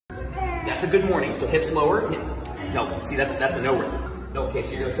That's a good morning. So hips lower. No, see, that's a no rep. Okay,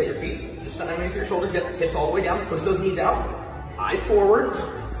 so you're gonna set your feet just underneath your shoulders. Yep, hips all the way down. Push those knees out. Eyes forward.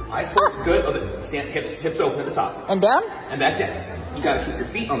 Eyes forward. Good. Oh, stand. Hips open at the top. And down. And back down. You gotta keep your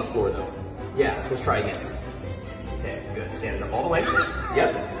feet on the floor though. Yeah. So let's try again. Okay. Good. Stand it up all the way.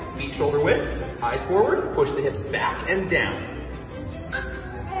 Yep. Feet shoulder width. Eyes forward. Push the hips back and down.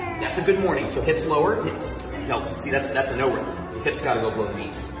 That's a good morning. So hips lower. No, see, that's a no rep. Hips gotta go below the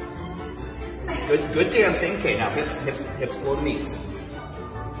knees. Good dancing. Okay, now hips below the knees.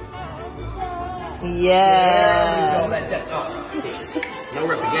 Yeah. No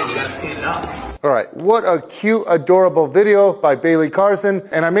rep again. You gotta stand it up. All right, what a cute, adorable video by Bailey Carson.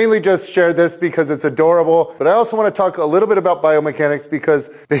 And I mainly just shared this because it's adorable, but I also want to talk a little bit about biomechanics because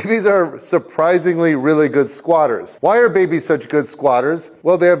babies are surprisingly really good squatters. Why are babies such good squatters?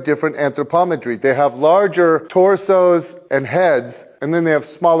 Well, they have different anthropometry. They have larger torsos and heads, and then they have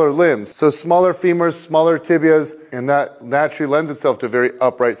smaller limbs. So smaller femurs, smaller tibias, and that naturally lends itself to very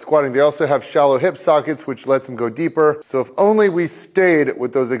upright squatting. They also have shallow hip sockets, which lets them go deeper. So if only we stayed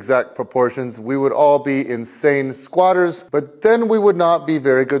with those exact proportions, we would all be insane squatters, but then we would not be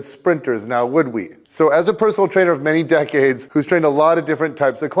very good sprinters, now would we? So as a personal trainer of many decades who's trained a lot of different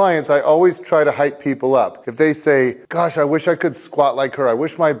types of clients, I always try to hype people up. If they say, gosh, I wish I could squat like her, I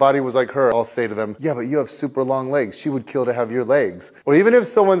wish my body was like her, I'll say to them, yeah, but you have super long legs. She would kill to have your legs. Or even if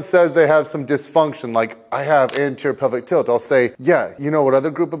someone says they have some dysfunction, like I have anterior pelvic tilt, I'll say, yeah, you know what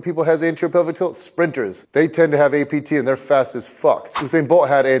other group of people has anterior pelvic tilt? Sprinters. They tend to have APT and they're fast as fuck. Usain Bolt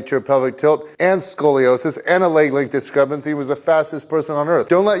had anterior pelvic tilt and scoliosis and a leg length discrepancy. He was the fastest person on earth.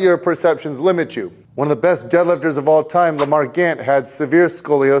 Don't let your perceptions limit you. One of the best deadlifters of all time, Lamar Gant, had severe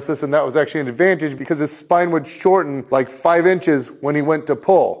scoliosis, and that was actually an advantage because his spine would shorten like 5 inches when he went to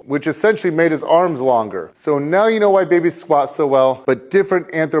pull, which essentially made his arms longer. So now you know why babies squat so well, but different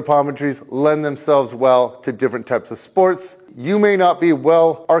anthropometries lend themselves well to different types of sports. You may not be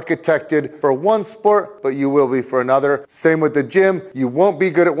well architected for one sport, but you will be for another. Same with the gym. You won't be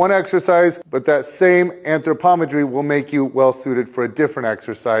good at one exercise, but that same anthropometry will make you well suited for a different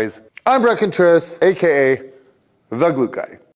exercise. I'm Brett Contreras, aka The Glute Guy.